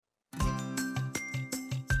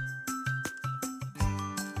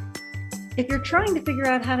If you're trying to figure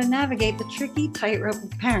out how to navigate the tricky tightrope of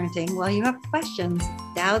parenting while you have questions,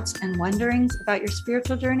 doubts, and wonderings about your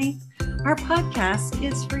spiritual journey, our podcast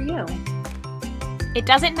is for you. It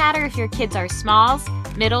doesn't matter if your kids are smalls,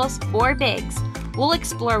 middles, or bigs. We'll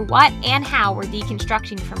explore what and how we're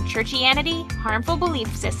deconstructing from churchianity, harmful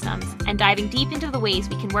belief systems, and diving deep into the ways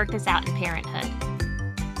we can work this out in parenthood.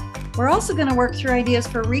 We're also going to work through ideas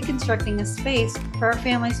for reconstructing a space for our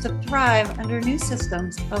families to thrive under new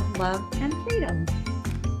systems of love and freedom.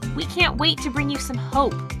 We can't wait to bring you some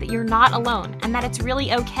hope that you're not alone and that it's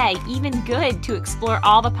really okay, even good, to explore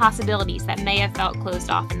all the possibilities that may have felt closed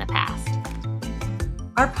off in the past.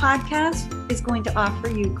 Our podcast is going to offer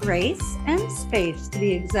you grace and space to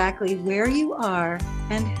be exactly where you are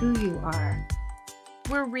and who you are.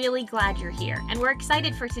 We're really glad you're here, and we're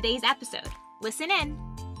excited for today's episode. Listen in.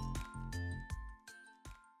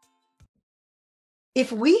 If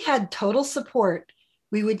we had total support,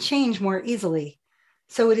 we would change more easily.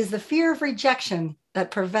 So it is the fear of rejection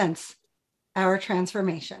that prevents our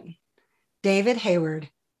transformation. David Hayward,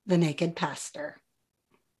 the Naked Pastor.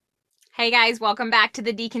 Hey guys, welcome back to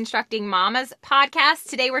the Deconstructing Mamas podcast.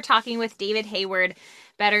 Today we're talking with David Hayward,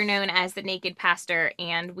 better known as the Naked Pastor,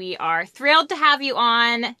 and we are thrilled to have you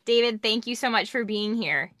on. David, thank you so much for being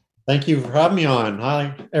here. Thank you for having me on.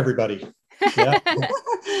 Hi, everybody. Yeah.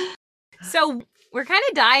 So we're kind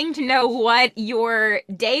of dying to know what your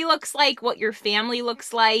day looks like, what your family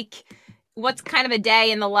looks like. What's kind of a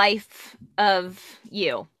day in the life of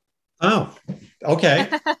you? Oh, okay.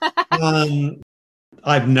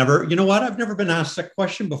 I've never been asked that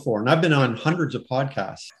question before, and I've been on hundreds of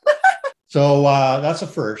podcasts. So that's a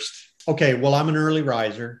first. Okay, well, I'm an early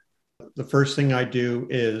riser. The first thing I do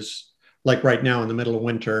is, like right now in the middle of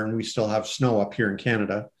winter, and we still have snow up here in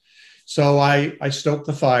Canada. So I stoke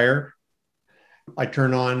the fire. I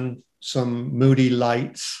turn on some moody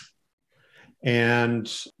lights and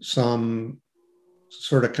some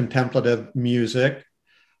sort of contemplative music.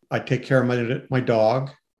 I take care of my dog.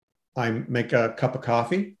 I make a cup of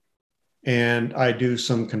coffee and I do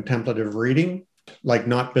some contemplative reading, like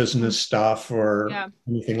not business stuff or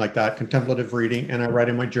anything like that, contemplative reading. And I write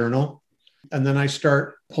in my journal. And then I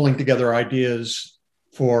start pulling together ideas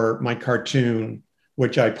for my cartoon,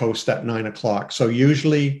 which I post at 9:00. So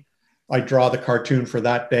usually I draw the cartoon for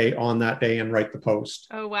that day on that day and write the post.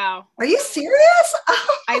 Oh, wow. Are you serious?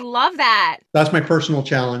 I love that. That's my personal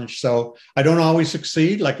challenge. So I don't always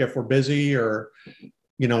succeed. Like if we're busy or,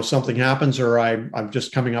 something happens or I'm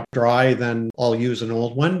just coming up dry, then I'll use an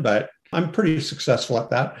old one, but I'm pretty successful at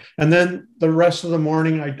that. And then the rest of the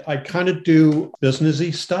morning, I kind of do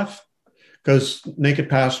businessy stuff because Naked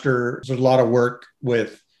Pastor, there's a lot of work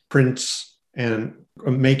with prints and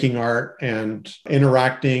making art and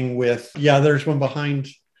interacting with, there's one behind.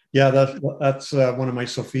 That's one of my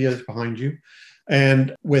Sophia's behind you.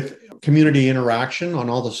 And with community interaction on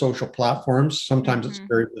all the social platforms, sometimes it's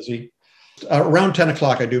very busy. Around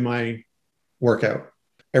 10:00, I do my workout.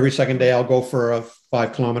 Every second day, I'll go for a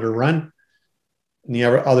 5-kilometer run. And the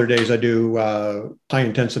other days, I do high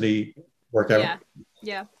intensity workout.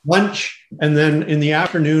 Yeah. Lunch. And then in the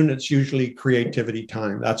afternoon, it's usually creativity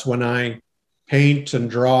time. That's when I paint and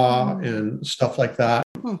draw and stuff like that.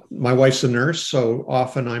 My wife's a nurse, so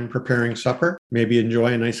often I'm preparing supper, maybe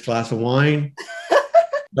enjoy a nice glass of wine,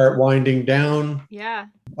 start winding down. Yeah.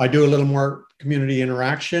 I do a little more community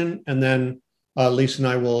interaction, and then Lisa and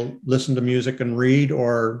I will listen to music and read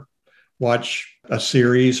or watch a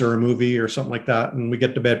series or a movie or something like that. And we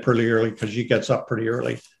get to bed pretty early because she gets up pretty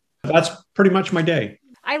early. That's pretty much my day.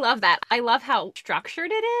 I love that. I love how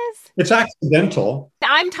structured it is. It's accidental.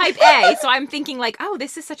 I'm type A, so I'm thinking like, oh,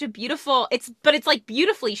 this is such a beautiful, but it's like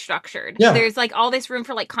beautifully structured. Yeah. There's like all this room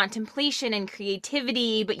for like contemplation and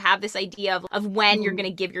creativity, but you have this idea of when you're going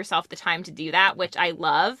to give yourself the time to do that, which I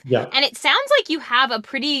love. Yeah. And it sounds like you have a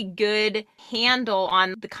pretty good handle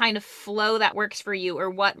on the kind of flow that works for you,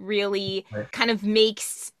 or what really kind of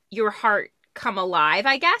makes your heart come alive,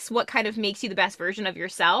 I guess. What kind of makes you the best version of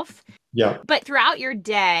yourself. Yeah. But throughout your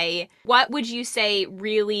day, what would you say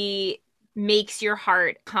really makes your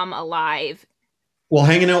heart come alive? Well,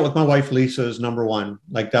 hanging out with my wife, Lisa, is number one.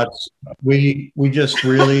 Like we just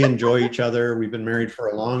really enjoy each other. We've been married for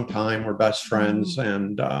a long time. We're best friends,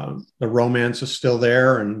 and the romance is still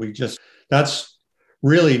there. And that's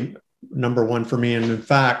really number one for me. And in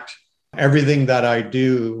fact, everything that I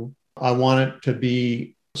do, I want it to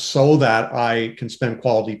be so that I can spend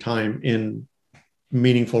quality time in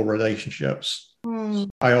meaningful relationships.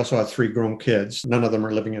 I also have 3 grown kids. None of them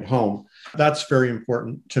are living at home. That's very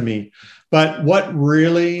important to me. But what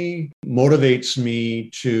really motivates me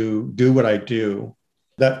to do what I do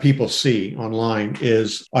that people see online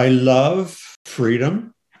is I love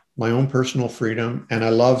freedom, my own personal freedom, and I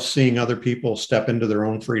love seeing other people step into their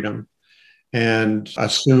own freedom and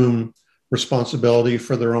assume responsibility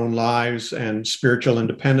for their own lives and spiritual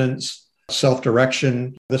independence,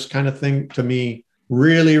 self-direction. This kind of thing to me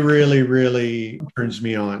really, really, really turns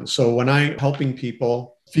me on. So when I'm helping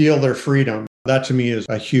people feel their freedom, that to me is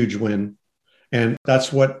a huge win. And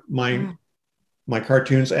that's what my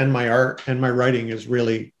cartoons and my art and my writing is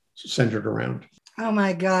really centered around. Oh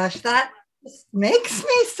my gosh, that just makes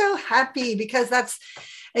me so happy, because that's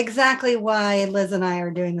exactly why Liz and I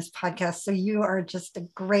are doing this podcast. So you are just a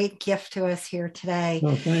great gift to us here today.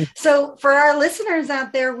 Oh, thanks. So for our listeners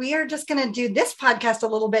out there, we are just going to do this podcast a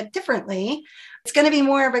little bit differently. It's going to be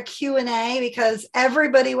more of a Q&A because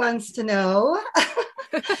everybody wants to know.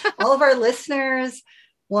 All of our listeners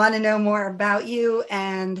want to know more about you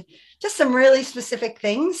and just some really specific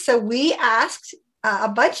things. So we asked a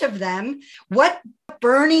bunch of them, what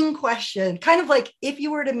burning question, kind of like if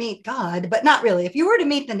you were to meet God, but not really, if you were to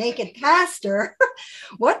meet the naked pastor,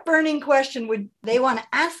 what burning question would they want to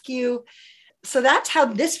ask you? So that's how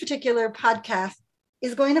this particular podcast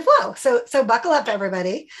is going to flow. So buckle up,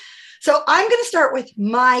 everybody. So I'm going to start with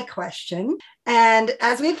my question. And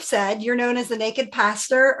as we've said, you're known as the naked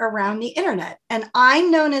pastor around the internet. And I'm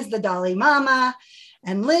known as the Dolly Mama.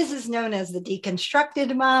 And Liz is known as the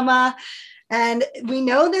deconstructed mama. And we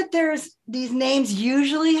know that there's these names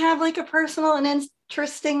usually have like a personal and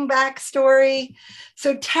interesting backstory.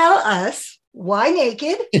 So tell us why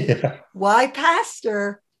naked, why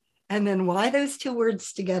pastor, and then why those two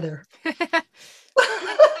words together.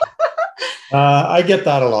 I get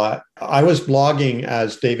that a lot. I was blogging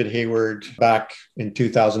as David Hayward back in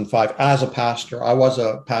 2005 as a pastor. I was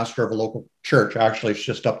a pastor of a local church. Actually, it's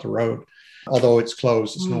just up the road. Although it's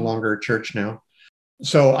closed, it's no longer a church now.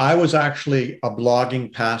 So I was actually a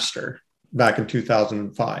blogging pastor back in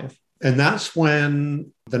 2005. And that's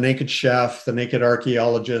when the naked chef, the naked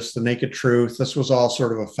archaeologist, the naked truth, this was all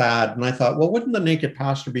sort of a fad. And I thought, well, wouldn't the naked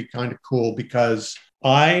pastor be kind of cool? Because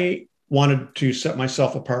I wanted to set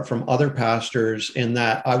myself apart from other pastors in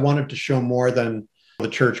that I wanted to show more than the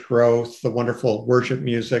church growth, the wonderful worship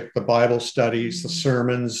music, the Bible studies, the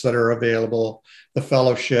sermons that are available, the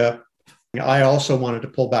fellowship. I also wanted to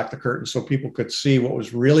pull back the curtain so people could see what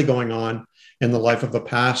was really going on in the life of a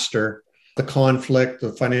pastor, the conflict,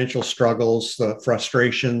 the financial struggles, the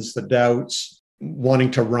frustrations, the doubts,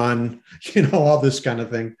 wanting to run, all this kind of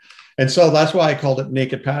thing. And so that's why I called it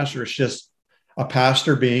Naked Pastor. It's just a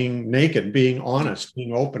pastor being naked, being honest,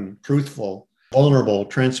 being open, truthful, vulnerable,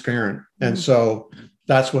 transparent. And so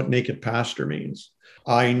that's what Naked Pastor means.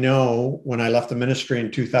 I know when I left the ministry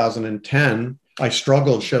in 2010, I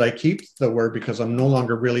struggled. Should I keep the word because I'm no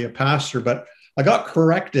longer really a pastor? But I got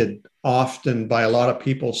corrected often by a lot of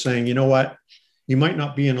people saying, you know what, you might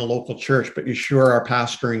not be in a local church, but you sure are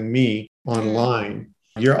pastoring me online.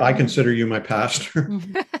 I consider you my pastor.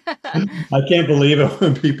 I can't believe it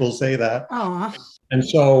when people say that. Aww. And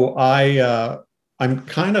so I'm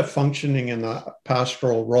kind of functioning in a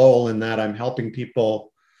pastoral role in that I'm helping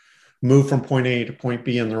people move from point A to point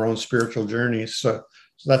B in their own spiritual journeys. So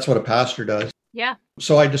that's what a pastor does. Yeah.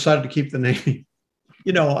 So I decided to keep the name.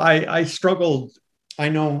 I struggled. I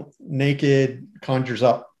know naked conjures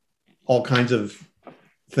up all kinds of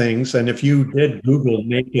things. And if you did Google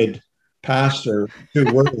naked pastor,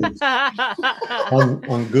 2 words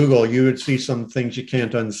on Google, you would see some things you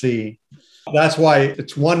can't unsee. That's why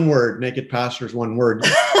it's one word. Naked pastor is one word.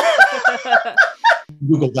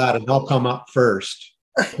 Google that and I'll come up first.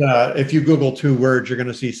 If you Google 2 words, you're going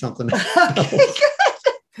to see something else.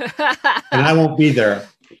 And I won't be there.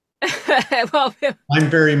 Well, I'm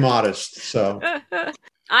very modest, so.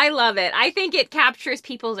 I love it. I think it captures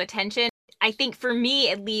people's attention. I think for me,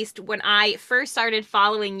 at least, when I first started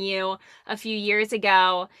following you a few years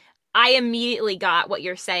ago, I immediately got what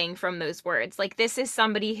you're saying from those words. Like, this is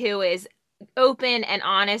somebody who is open and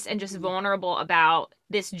honest and just vulnerable about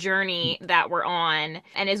this journey that we're on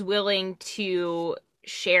and is willing to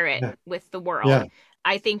share it with the world. Yeah.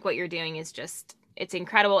 I think what you're doing is just, it's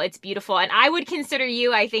incredible. It's beautiful. And I would consider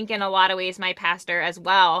you, I think, in a lot of ways, my pastor as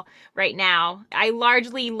well right now. I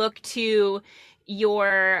largely look to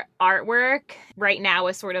your artwork right now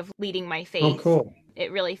as sort of leading my faith. Oh, cool.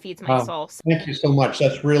 It really feeds my soul. Thank you so much.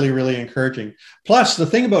 That's really, really encouraging. Plus, the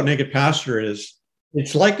thing about Naked Pastor is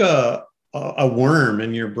it's like a worm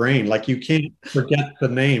in your brain. Like you can't forget the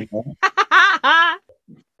name. Right?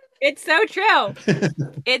 It's so true.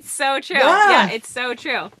 It's so true. Yeah, it's so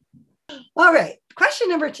true. All right. Question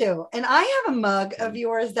number 2. And I have a mug of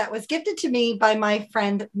yours that was gifted to me by my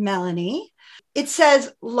friend Melanie. It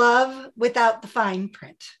says love without the fine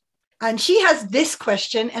print. And she has this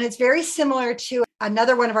question, and it's very similar to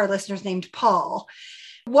another one of our listeners named Paul.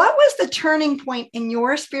 What was the turning point in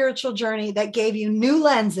your spiritual journey that gave you new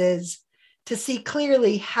lenses to see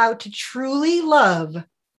clearly how to truly love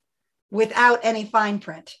without any fine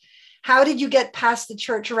print? How did you get past the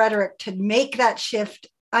church rhetoric to make that shift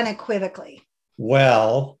unequivocally?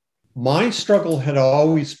 Well, my struggle had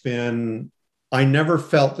always been, I never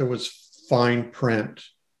felt there was fine print.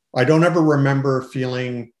 I don't ever remember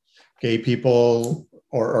feeling gay people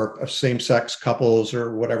or same-sex couples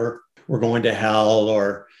or whatever were going to hell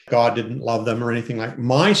or God didn't love them or anything like that.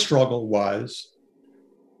 My struggle was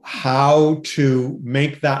how to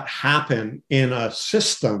make that happen in a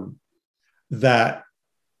system that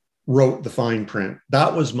wrote the fine print.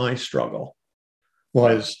 That was my struggle,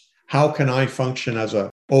 was how can I function as an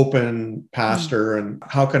open pastor and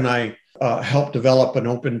how can I help develop an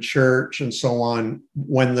open church and so on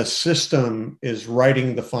when the system is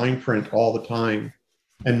writing the fine print all the time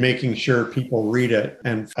and making sure people read it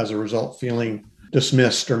and as a result feeling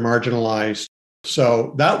dismissed or marginalized.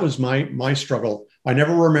 So that was my struggle. I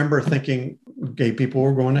never remember thinking gay people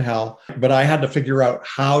were going to hell, but I had to figure out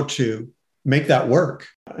how to make that work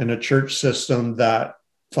in a church system that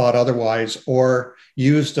thought otherwise or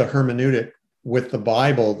used a hermeneutic with the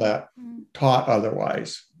Bible that taught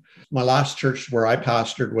otherwise. My last church where I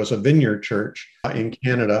pastored was a vineyard church in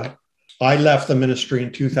Canada. I left the ministry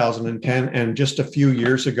in 2010, and just a few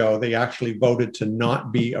years ago, they actually voted to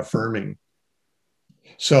not be affirming.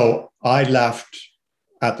 So I left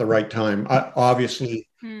at the right time. Obviously,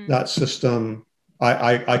 that system,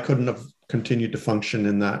 I couldn't have continued to function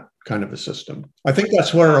in that kind of a system. I think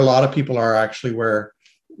that's where a lot of people are actually, where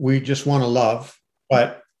we just want to love,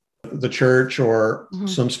 but the church or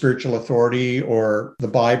some spiritual authority or the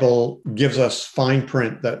Bible gives us fine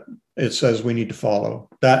print that it says we need to follow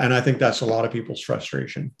that. And I think that's a lot of people's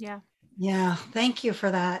frustration. Yeah. Yeah. Thank you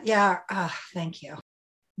for that. Yeah. Thank you.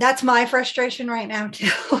 That's my frustration right now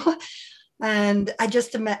too. And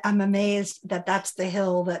I'm amazed that that's the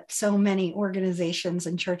hill that so many organizations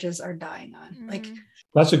and churches are dying on. Like,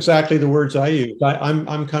 that's exactly the words I use.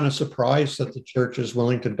 I'm kind of surprised that the church is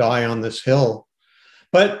willing to die on this hill.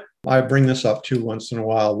 But I bring this up too once in a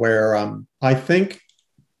while where I think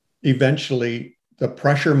eventually the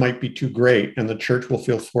pressure might be too great and the church will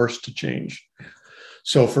feel forced to change.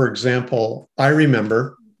 So, for example, I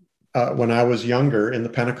remember when I was younger in the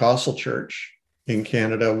Pentecostal church in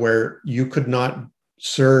Canada, where you could not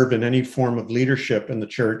serve in any form of leadership in the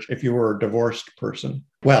church if you were a divorced person.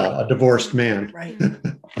 Well, a divorced man, right.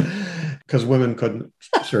 Because women couldn't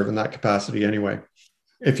serve in that capacity anyway.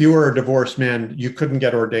 If you were a divorced man, you couldn't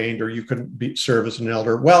get ordained or you couldn't serve as an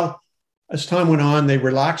elder. Well, as time went on, they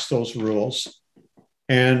relaxed those rules.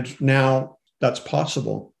 And now that's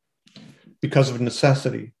possible because of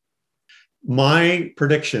necessity. My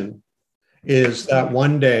prediction is that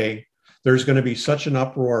one day there's going to be such an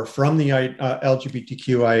uproar from the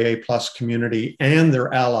LGBTQIA plus community and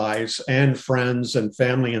their allies and friends and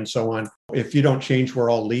family and so on. If you don't change,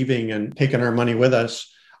 we're all leaving and taking our money with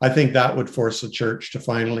us. I think that would force the church to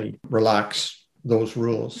finally relax those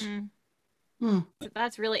rules.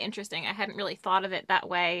 That's really interesting. I hadn't really thought of it that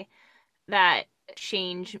way, that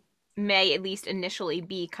change may at least initially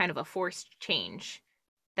be kind of a forced change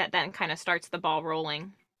that then kind of starts the ball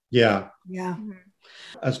rolling. Yeah. Yeah.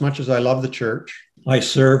 As much as I love the church, I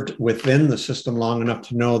served within the system long enough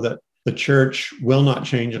to know that the church will not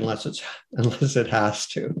change unless it has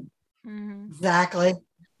to. Exactly.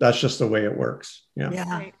 That's just the way it works. Yeah.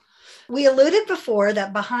 Right. We alluded before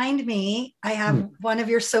that behind me, I have one of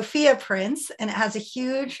your Sophia prints, and it has a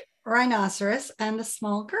huge rhinoceros and a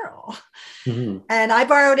small girl. And I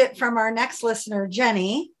borrowed it from our next listener,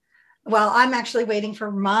 Jenny. Well, I'm actually waiting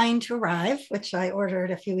for mine to arrive, which I ordered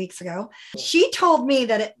a few weeks ago. She told me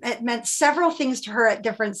that it meant several things to her at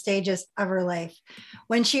different stages of her life.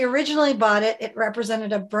 When she originally bought it, it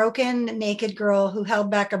represented a broken, naked girl who held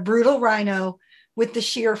back a brutal rhino with the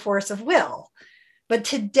sheer force of will. But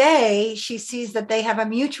today, she sees that they have a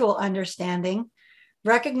mutual understanding,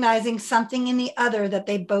 recognizing something in the other that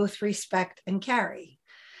they both respect and carry.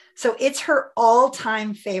 So it's her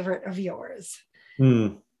all-time favorite of yours.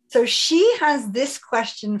 So she has this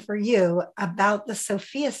question for you about the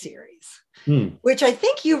Sophia series, which I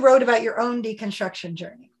think you wrote about your own deconstruction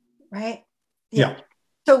journey, right? Yeah.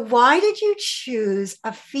 So why did you choose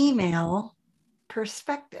a female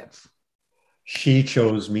perspective? She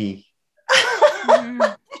chose me.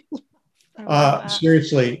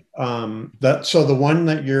 Seriously, so the one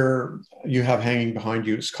that you have hanging behind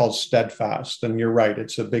you is called Steadfast, and you're right.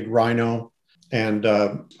 It's a big rhino and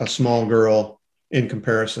a small girl. in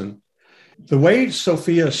comparison. The way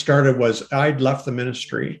Sophia started was I'd left the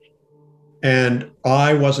ministry and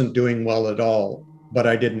I wasn't doing well at all, but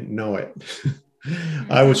I didn't know it.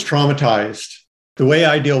 I was traumatized. The way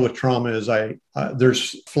I deal with trauma is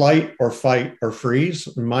there's flight or fight or freeze.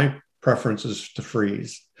 And my preference is to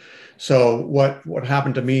freeze. So what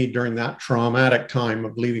happened to me during that traumatic time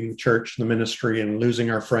of leaving the church, the ministry, and losing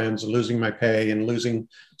our friends, and losing my pay, and losing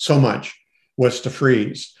so much was to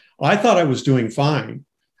freeze. I thought I was doing fine.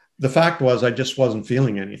 The fact was I just wasn't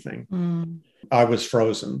feeling anything. I was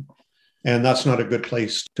frozen. And that's not a good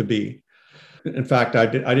place to be. In fact, I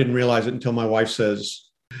didn't realize it until my wife says,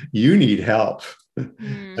 "You need help."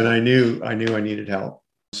 And I knew I needed help.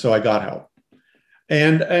 So I got help.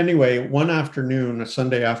 And anyway, one afternoon, a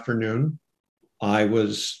Sunday afternoon, I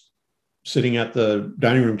was sitting at the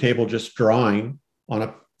dining room table just drawing on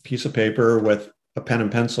a piece of paper with a pen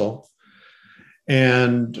and pencil.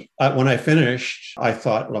 And when I finished, I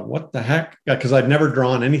thought, well, what the heck? Because I'd never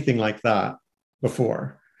drawn anything like that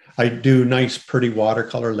before. I do nice, pretty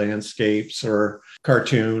watercolor landscapes or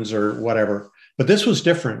cartoons or whatever. But this was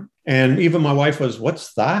different. And even my wife was,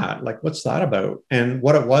 "What's that? Like, what's that about?" And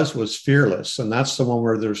what it was Fearless. And that's the one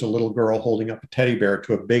where there's a little girl holding up a teddy bear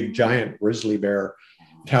to a big, giant grizzly bear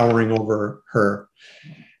towering over her.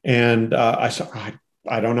 And I said,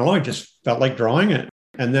 I don't know. I just felt like drawing it.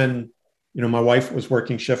 And then, my wife was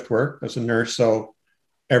working shift work as a nurse. So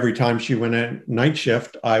every time she went in night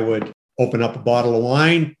shift, I would open up a bottle of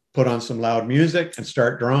wine, put on some loud music, and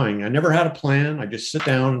start drawing. I never had a plan. I just sit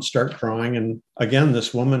down and start drawing. And again,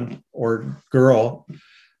 this woman or girl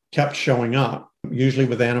kept showing up, usually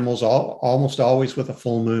with animals, almost always with a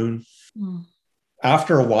full moon.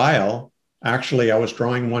 After a while, actually, I was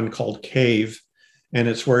drawing one called Cave, and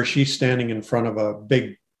it's where she's standing in front of a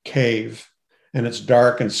big cave, and it's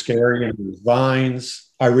dark and scary and there's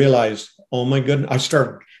vines. I realized, oh my goodness, I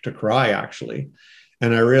started to cry actually.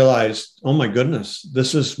 And I realized, oh my goodness,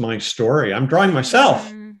 this is my story. I'm drawing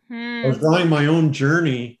myself. I was drawing my own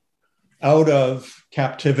journey out of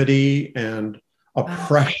captivity and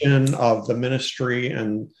oppression of the ministry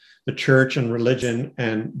and the church and religion,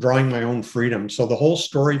 and drawing my own freedom. So the whole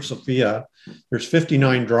story of Sophia, there's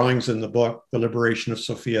 59 drawings in the book, The Liberation of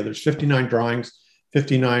Sophia. There's 59 drawings,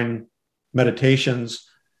 59 meditations,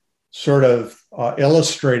 sort of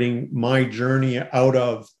illustrating my journey out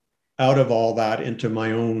of all that into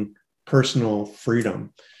my own personal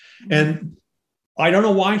freedom. And I don't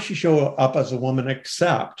know why she showed up as a woman,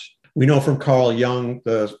 except we know from Carl Jung,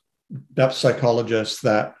 the depth psychologist,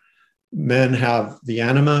 that men have the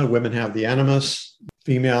anima, women have the animus,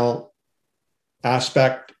 female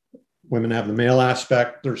aspect, women have the male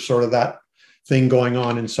aspect. There's sort of that thing going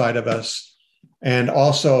on inside of us. And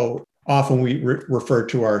also often we refer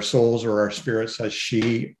to our souls or our spirits as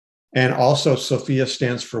she. And also Sophia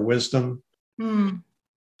stands for wisdom,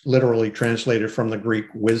 literally translated from the Greek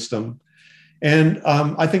wisdom. And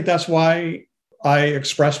I think that's why I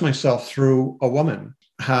express myself through a woman,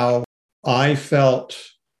 how I felt,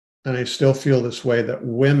 and I still feel this way, that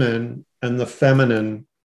women and the feminine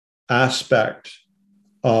aspect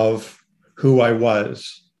of who I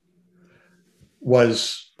was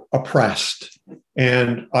oppressed.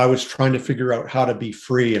 And I was trying to figure out how to be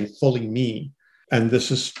free and fully me. And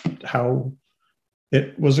this is how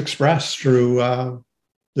it was expressed through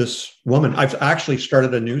this woman. I've actually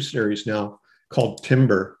started a new series now called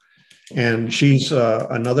Timber. And she's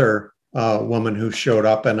another woman who showed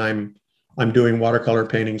up, and I'm doing watercolor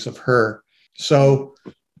paintings of her. So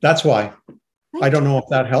that's why. I don't know if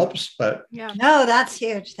that helps, but yeah. No, that's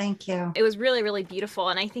huge. Thank you. It was really, really beautiful.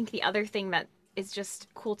 And I think the other thing that is just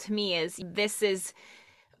cool to me is this is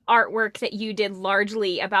artwork that you did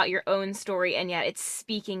largely about your own story, and yet it's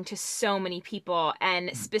speaking to so many people.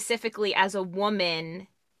 And specifically as a woman,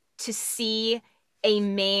 to see a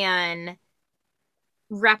man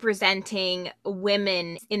representing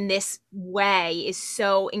women in this way is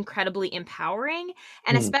so incredibly empowering.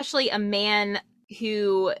 And especially a man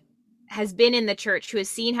who has been in the church, who has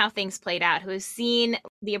seen how things played out, who has seen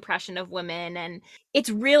the oppression of women. And it's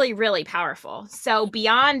really, really powerful. So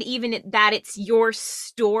beyond even that it's your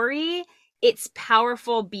story, it's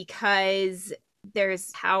powerful because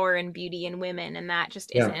there's power and beauty in women, and that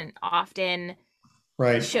just isn't often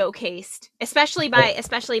showcased, especially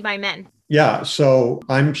by men. Yeah. So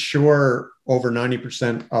I'm sure over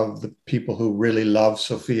 90% of the people who really love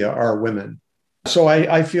Sophia are women. So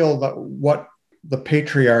I feel that what the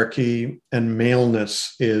patriarchy and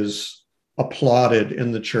maleness is applauded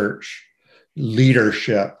in the church: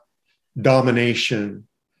 leadership, domination,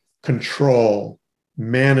 control,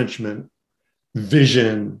 management,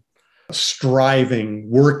 vision, striving,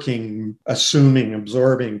 working, assuming,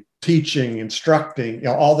 absorbing, teaching, instructing,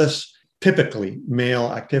 all this typically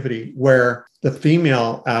male activity, where the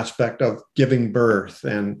female aspect of giving birth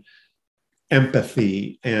and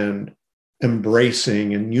empathy and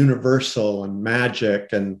embracing and universal and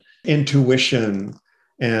magic and intuition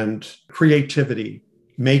and creativity,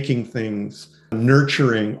 making things,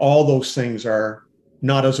 nurturing, all those things are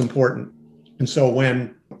not as important. And so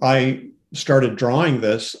when I started drawing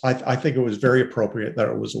this, I think it was very appropriate that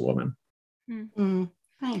it was a woman. Mm-hmm.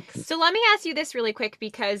 Thanks. So let me ask you this really quick,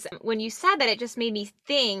 because when you said that, it just made me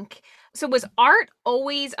think, so was art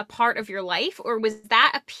always a part of your life, or was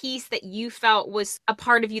that a piece that you felt was a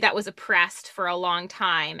part of you that was oppressed for a long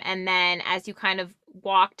time? And then as you kind of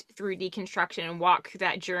walked through deconstruction and walked through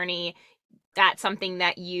that journey, that's something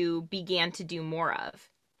that you began to do more of?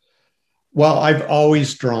 Well, I've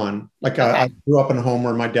always drawn. Like Okay. I grew up in a home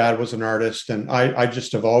where my dad was an artist, and I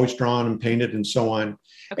just have always drawn and painted and so on.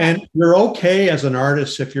 Okay. And you're okay as an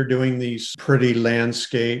artist if you're doing these pretty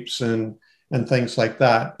landscapes and things like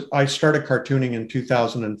that. I started cartooning in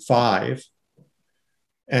 2005,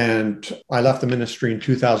 and I left the ministry in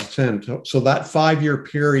 2010. So that 5-year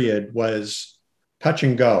period was touch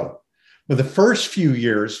and go. But the first few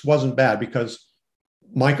years wasn't bad because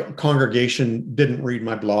my congregation didn't read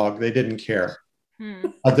my blog. They didn't care.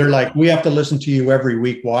 They're like, we have to listen to you every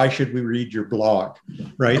week. Why should we read your blog?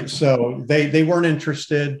 Right. So they weren't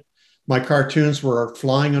interested. My cartoons were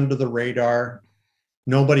flying under the radar.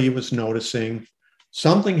 Nobody was noticing.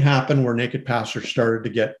 Something happened where Naked Pastor started to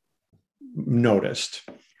get noticed,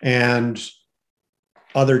 and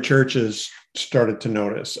other churches started to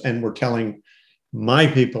notice and were telling my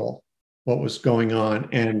people what was going on.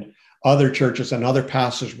 And other churches and other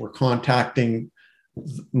pastors were contacting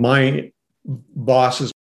my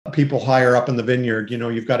bosses, people higher up in the vineyard.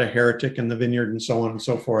 You've got a heretic in the vineyard and so on and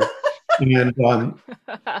so forth. And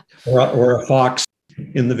or a fox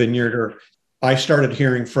in the vineyard. Or I started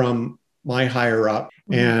hearing from my higher up,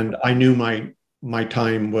 and I knew my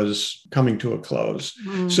time was coming to a close.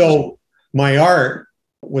 So my art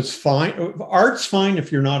was fine. Art's fine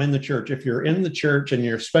if you're not in the church. If you're in the church, and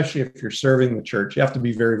especially if you're serving the church, you have to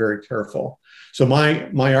be very, very careful. So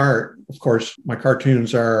my art, of course, my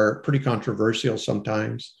cartoons are pretty controversial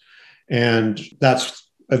sometimes. And that's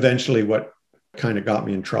eventually what kind of got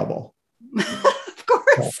me in trouble. Of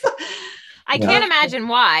course. I can't imagine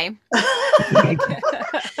why.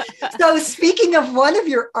 So speaking of one of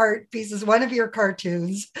your art pieces, one of your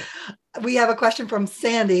cartoons, we have a question from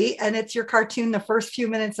Sandy, and it's your cartoon, The First Few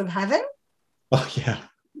Minutes of Heaven. Oh, yeah.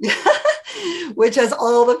 Which has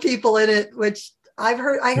all the people in it, which I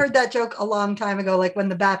heard that joke a long time ago, like when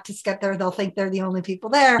the Baptists get there, they'll think they're the only people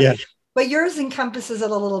there. Yeah. But yours encompasses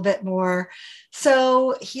it a little bit more.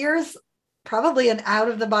 So here's probably an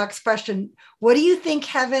out-of-the-box question. What do you think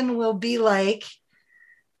heaven will be like?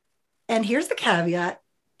 And here's the caveat.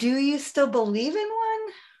 Do you still believe in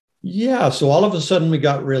one? Yeah. So all of a sudden we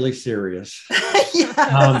got really serious.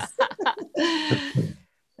 Yes.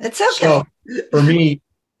 It's okay. So for me,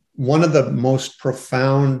 one of the most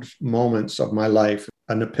profound moments of my life,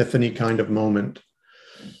 an epiphany kind of moment,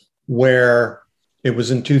 where it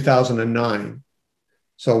was in 2009.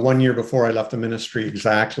 So 1 year before I left the ministry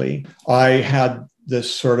exactly, I had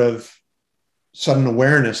this sort of sudden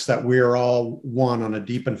awareness that we are all one on a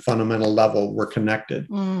deep and fundamental level. We're connected.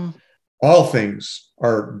 All things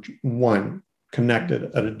are one,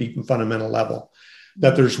 connected at a deep and fundamental level,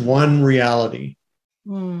 that there's one reality.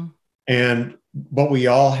 But we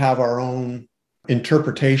all have our own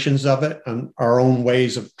interpretations of it and our own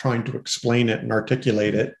ways of trying to explain it and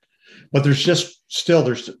articulate it. But there's just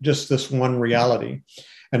this one reality.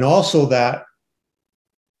 And also that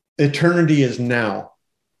eternity is now,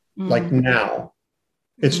 like now.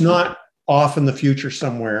 It's not off in the future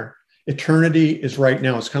somewhere. Eternity is right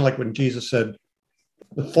now. It's kind of like when Jesus said,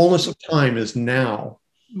 the fullness of time is now.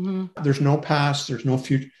 There's no past, there's no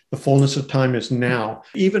future. The fullness of time is now.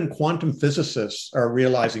 Even quantum physicists are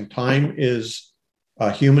realizing time is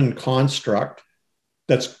a human construct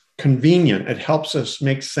that's convenient. It helps us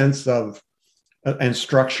make sense of and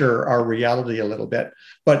structure our reality a little bit.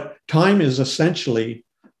 But time is essentially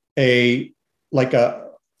a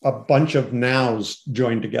bunch of nows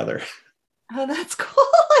joined together. Oh, that's cool.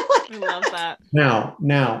 I love that. Now.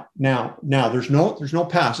 There's no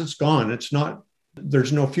past. It's gone. It's not.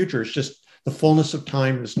 There's no future. It's just the fullness of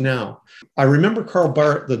time is now. I remember Karl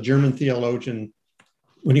Barth, the German theologian,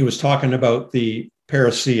 when he was talking about the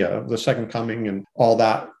parousia, the second coming and all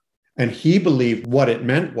that. And he believed what it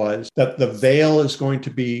meant was that the veil is going to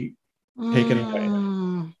be taken away.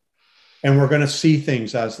 And we're going to see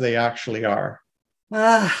things as they actually are.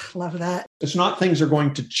 Love that. It's not things are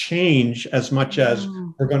going to change as much as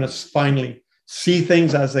we're going to finally see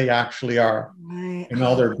things as they actually are, Right. in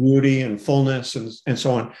all their beauty and fullness and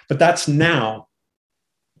so on. But that's now.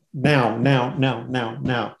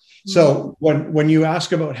 So when you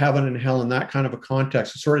ask about heaven and hell in that kind of a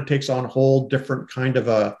context, it sort of takes on a whole different kind of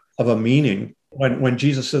a meaning. When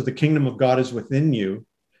Jesus says the kingdom of God is within you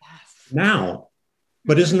now.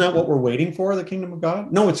 But isn't that what we're waiting for, the kingdom of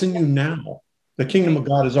God? No, it's in you now. The kingdom of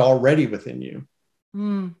God is already within you.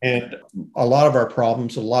 And a lot of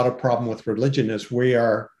problem with religion is we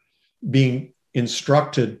are being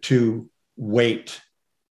instructed to wait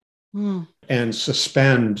and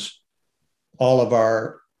suspend all of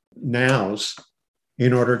our nows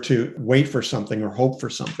in order to wait for something or hope for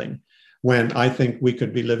something, when I think we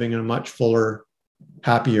could be living in a much fuller,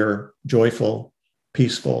 happier, joyful,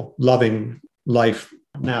 peaceful, loving life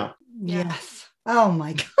now. Yes. Oh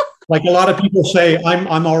my God. Like a lot of people say,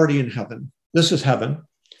 I'm already in heaven. This is heaven.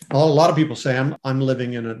 A lot of people say I'm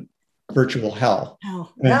living in a virtual hell.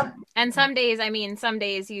 Yep. And some days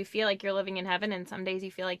you feel like you're living in heaven, and some days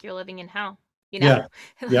you feel like you're living in hell. You know,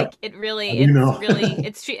 Yeah.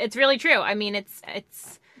 It's really true. I mean,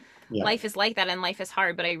 it's life is like that, and life is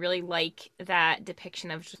hard. But I really like that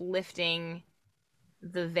depiction of just lifting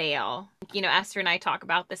the veil. You know, Esther and I talk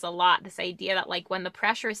about this a lot, this idea that like when the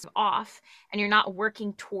pressure is off and you're not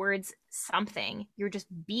working towards something, you're just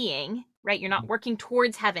being, right? You're not working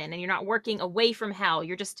towards heaven and you're not working away from hell.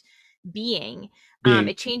 You're just being.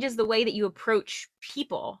 It changes the way that you approach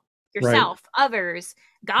people, yourself, others,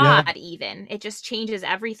 God, even. It just changes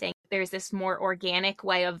everything. There's this more organic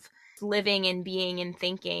way of living and being and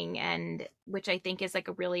thinking, and which I think is like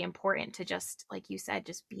a really important to just, like you said,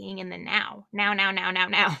 just being in the now. Now.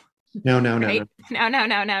 Right?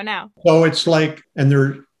 Now. So it's like, and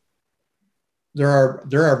there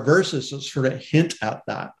are verses that sort of hint at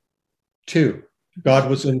that too. God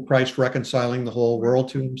was in Christ reconciling the whole world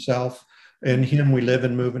to himself. In him we live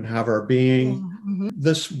and move and have our being.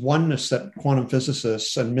 This oneness that quantum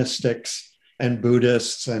physicists and mystics and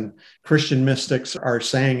Buddhists and Christian mystics are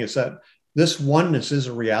saying is that this oneness is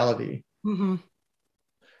a reality.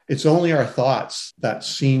 It's only our thoughts that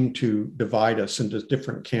seem to divide us into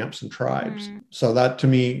different camps and tribes. So that to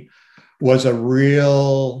me was a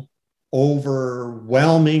real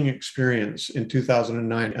overwhelming experience in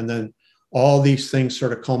 2009. And then all these things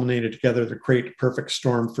sort of culminated together to create a perfect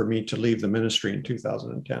storm for me to leave the ministry in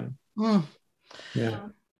 2010. Yeah.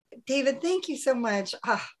 David, thank you so much.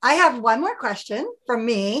 I have one more question from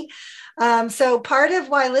me. So part of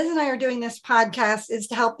why Liz and I are doing this podcast is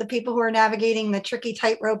to help the people who are navigating the tricky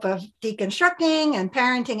tightrope of deconstructing and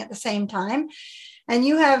parenting at the same time. And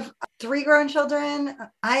you have 3 grown children.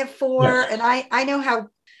 I have 4. Yes. And I know how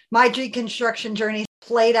my deconstruction journey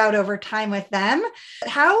played out over time with them.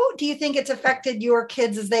 How do you think it's affected your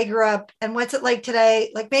kids as they grew up? And what's it like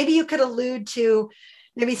today? Like maybe you could allude to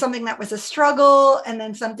maybe something that was a struggle and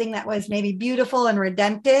then something that was maybe beautiful and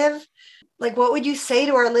redemptive. Like, what would you say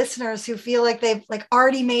to our listeners who feel like they've like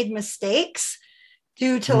already made mistakes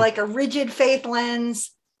due to like a rigid faith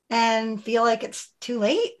lens and feel like it's too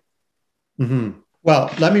late?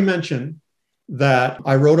 Well, let me mention that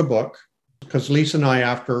I wrote a book because Lisa and I,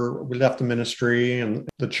 after we left the ministry and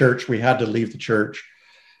the church, we had to leave the church.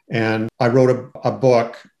 And I wrote a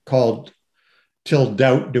book called Till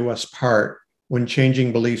Doubt Do Us Part, When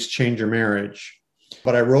Changing Beliefs Change Your Marriage.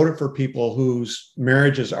 But I wrote it for people whose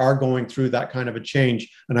marriages are going through that kind of a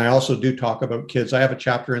change. And I also do talk about kids. I have a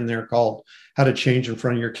chapter in there called How to Change in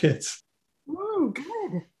Front of Your Kids. Oh,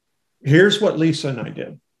 good. Here's what Lisa and I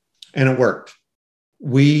did, and it worked.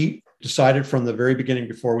 We decided from the very beginning,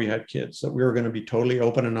 before we had kids, that we were going to be totally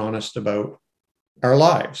open and honest about our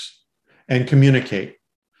lives and communicate.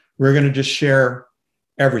 We're going to just share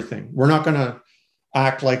everything. We're not going to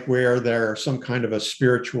act like they're some kind of a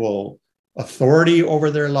spiritual authority over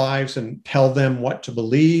their lives and tell them what to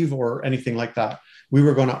believe or anything like that. We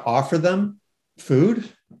were going to offer them food,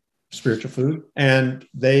 spiritual food, and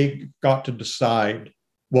they got to decide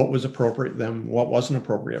what was appropriate for them, what wasn't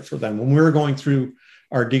appropriate for them. When we were going through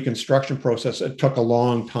our deconstruction process, it took a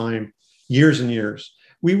long time, years and years.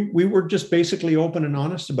 We were just basically open and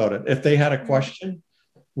honest about it. If they had a question,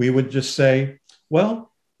 we would just say,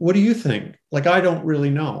 well, what do you think? Like, I don't really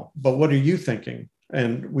know, but what are you thinking?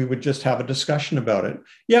 And we would just have a discussion about it.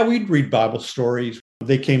 Yeah, we'd read Bible stories.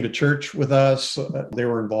 They came to church with us. They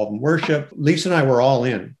were involved in worship. Lisa and I were all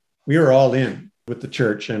in. We were all in with the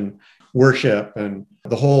church and worship and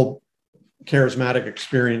the whole charismatic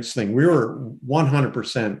experience thing. We were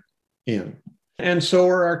 100% in. And so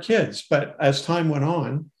are our kids. But as time went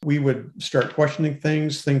on, we would start questioning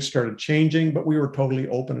things. Things started changing, but we were totally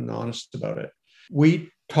open and honest about it.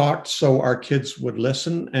 We talked so our kids would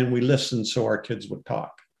listen, and we listened so our kids would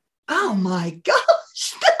talk. Oh my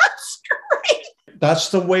gosh, that's great. That's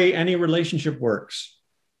the way any relationship works.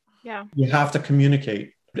 Yeah. You have to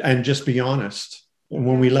communicate and just be honest. And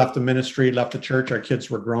when we left the ministry, left the church, our kids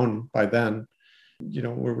were grown by then. We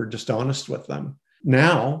were just honest with them.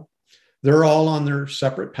 Now, they're all on their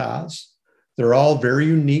separate paths. They're all very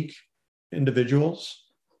unique individuals.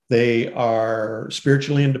 They are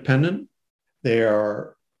spiritually independent. They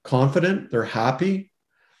are confident. They're happy.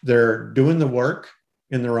 They're doing the work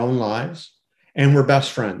in their own lives. And we're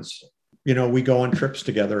best friends. We go on trips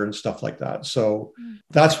together and stuff like that. So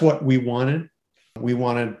that's what we wanted. We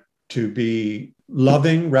wanted to be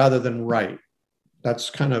loving rather than right.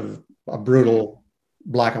 That's kind of a brutal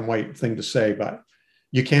black and white thing to say, but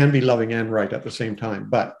you can be loving and right at the same time.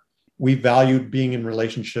 But we valued being in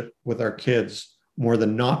relationship with our kids more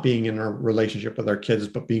than not being in a relationship with our kids,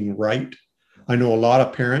 but being right. I know a lot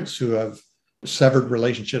of parents who have severed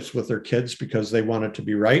relationships with their kids because they wanted to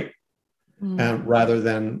be right, and rather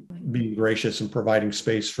than being gracious and providing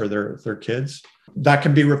space for their kids. That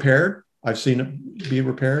can be repaired. I've seen it be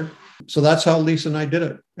repaired. So that's how Lisa and I did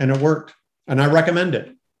it. And it worked. And I recommend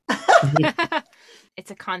it. It's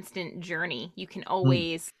a constant journey. You can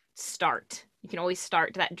always start. You can always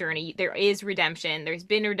start that journey. There is redemption. There's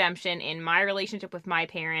been redemption in my relationship with my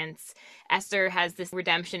parents. Esther has this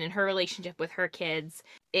redemption in her relationship with her kids.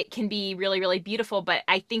 It can be really, really beautiful. But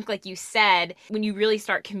I think, like you said, when you really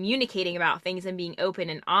start communicating about things and being open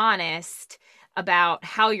and honest about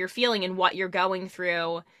how you're feeling and what you're going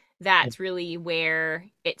through, that's really where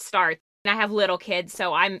it starts. And I have little kids,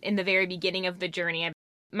 so I'm in the very beginning of the journey.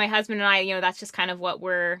 My husband and I, that's just kind of what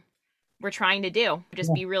we're trying to do.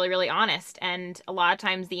 Just be really, really honest. And a lot of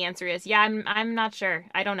times the answer is, I'm not sure.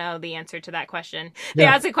 I don't know the answer to that question. They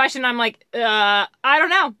ask a question, I'm like, I don't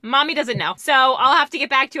know. Mommy doesn't know. So I'll have to get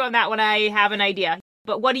back to you on that when I have an idea.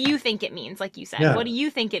 But what do you think it means? Like you said, what do you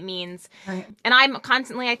think it means? Right. And I'm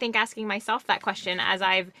constantly, I think, asking myself that question as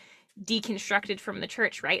I've deconstructed from the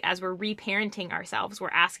church, right? As we're reparenting ourselves, we're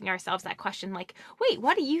asking ourselves that question, like, wait,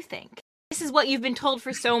 what do you think? This is what you've been told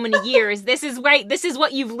for so many years. This is right. This is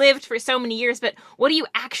what you've lived for so many years. But what do you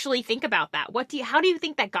actually think about that? How do you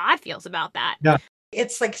think that God feels about that? Yeah.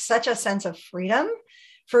 It's like such a sense of freedom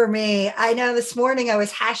for me. I know this morning I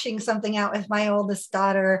was hashing something out with my oldest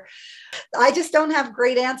daughter. I just don't have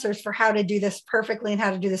great answers for how to do this perfectly and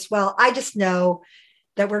how to do this well. I just know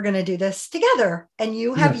that we're going to do this together, and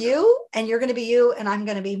you have you, and you're going to be you, and I'm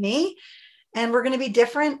going to be me. And we're going to be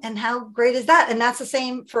different. And how great is that? And that's the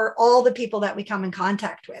same for all the people that we come in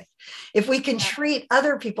contact with. If we can treat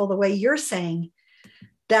other people the way you're saying,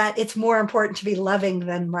 that it's more important to be loving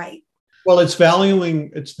than right. Well, it's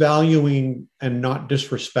valuing and not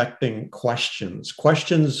disrespecting questions.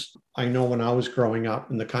 Questions, I know when I was growing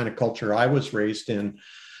up in the kind of culture I was raised in,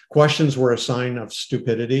 questions were a sign of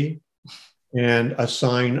stupidity and a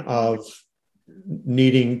sign of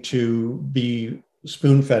needing to be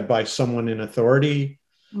spoon-fed by someone in authority,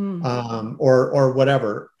 or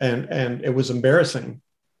whatever. And it was embarrassing,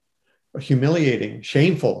 humiliating,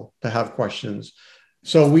 shameful to have questions.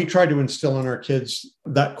 So we try to instill in our kids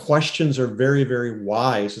that questions are very, very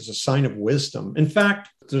wise. It's a sign of wisdom. In fact,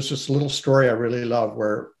 there's this little story I really love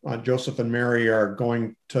where Joseph and Mary are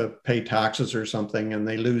going to pay taxes or something, and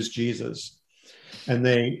they lose Jesus, and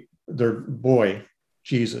their boy,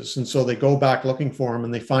 Jesus. And so they go back looking for him,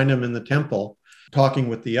 and they find him in the temple, talking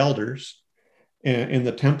with the elders in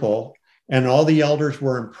the temple, and all the elders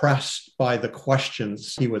were impressed by the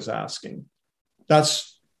questions he was asking.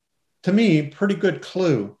 That's, to me, pretty good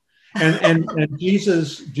clue. And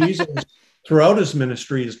Jesus throughout his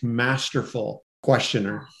ministry is masterful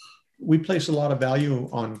questioner. We place a lot of value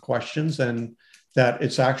on questions, and that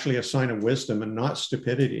it's actually a sign of wisdom and not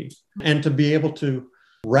stupidity. And to be able to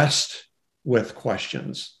rest with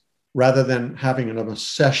questions rather than having an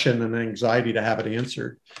obsession and anxiety to have it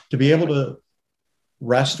answered. To be able to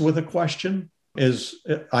rest with a question is,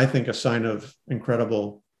 I think, a sign of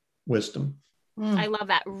incredible wisdom. I love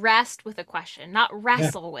that. Rest with a question, not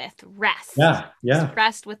wrestle with, rest. Yeah. Just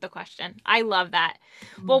rest with the question. I love that.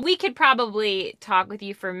 Well, we could probably talk with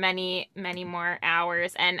you for many, many more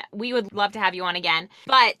hours, and we would love to have you on again.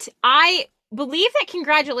 But I believe that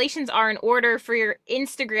congratulations are in order for your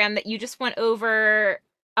Instagram, that you just went over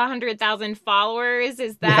 100,000 followers.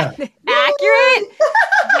 Is that accurate?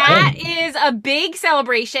 That is a big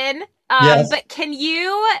celebration. Yes. But can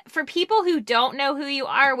you, for people who don't know who you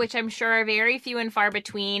are, which I'm sure are very few and far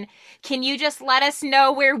between, can you just let us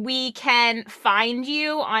know where we can find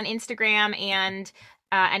you on Instagram and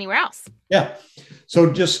anywhere else? Yeah.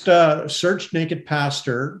 So just search Naked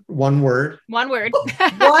Pastor, one word. One word.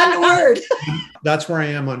 One word. That's where I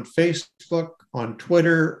am on Facebook, on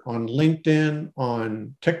Twitter, on LinkedIn,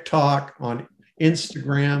 on TikTok, on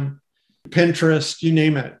Instagram, Pinterest, you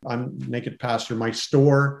name it. I'm Naked Pastor. My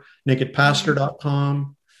store,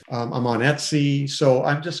 nakedpastor.com. I'm on Etsy. So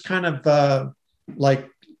I'm just kind of like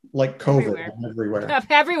COVID. I'm everywhere.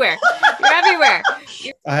 Everywhere. You're everywhere.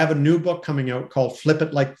 I have a new book coming out called Flip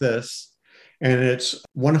It Like This. And it's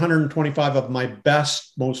 125 of my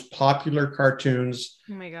best, most popular cartoons.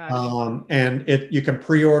 Oh my gosh. And you can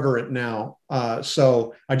pre-order it now.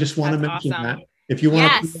 So I just want to mention that. If you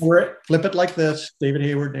want to pre-order it, Flip It Like This, David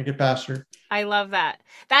Hayward, Naked Pastor. I love that.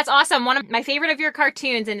 That's awesome. One of my favorite of your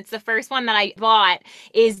cartoons, and it's the first one that I bought,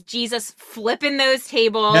 is Jesus flipping those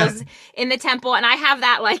tables in the temple. And I have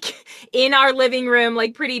that like in our living room,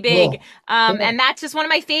 like pretty big. Cool. And that's just one of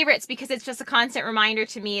my favorites because it's just a constant reminder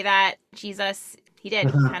to me that Jesus, he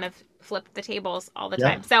did kind of flip the tables all the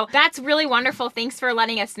time. So that's really wonderful. Thanks for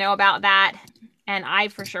letting us know about that. And I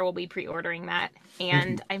for sure will be pre-ordering that.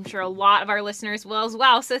 And I'm sure a lot of our listeners will as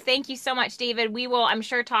well. So thank you so much, David. We will, I'm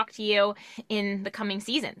sure, talk to you in the coming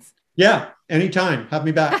seasons. Yeah, anytime. Have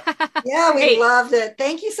me back. Yeah, we loved it.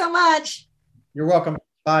 Thank you so much. You're welcome.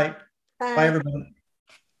 Bye. Bye. Bye, everybody.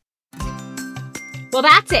 Well,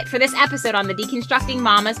 that's it for this episode on the Deconstructing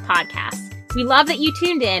Mamas podcast. We love that you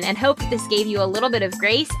tuned in and hope that this gave you a little bit of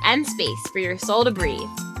grace and space for your soul to breathe.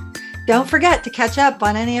 Don't forget to catch up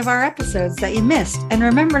on any of our episodes that you missed, and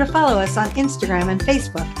remember to follow us on Instagram and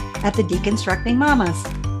Facebook at the Deconstructing Mamas.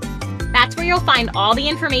 That's where you'll find all the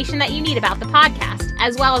information that you need about the podcast,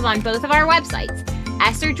 as well as on both of our websites,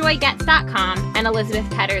 EstherJoyGetz.com and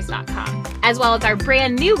ElizabethPetters.com, as well as our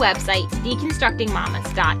brand new website,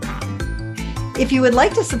 DeconstructingMamas.com. If you would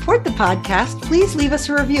like to support the podcast, please leave us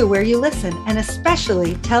a review where you listen, and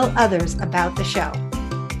especially tell others about the show.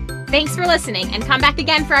 Thanks for listening, and come back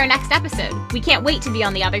again for our next episode. We can't wait to be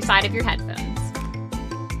on the other side of your headphones.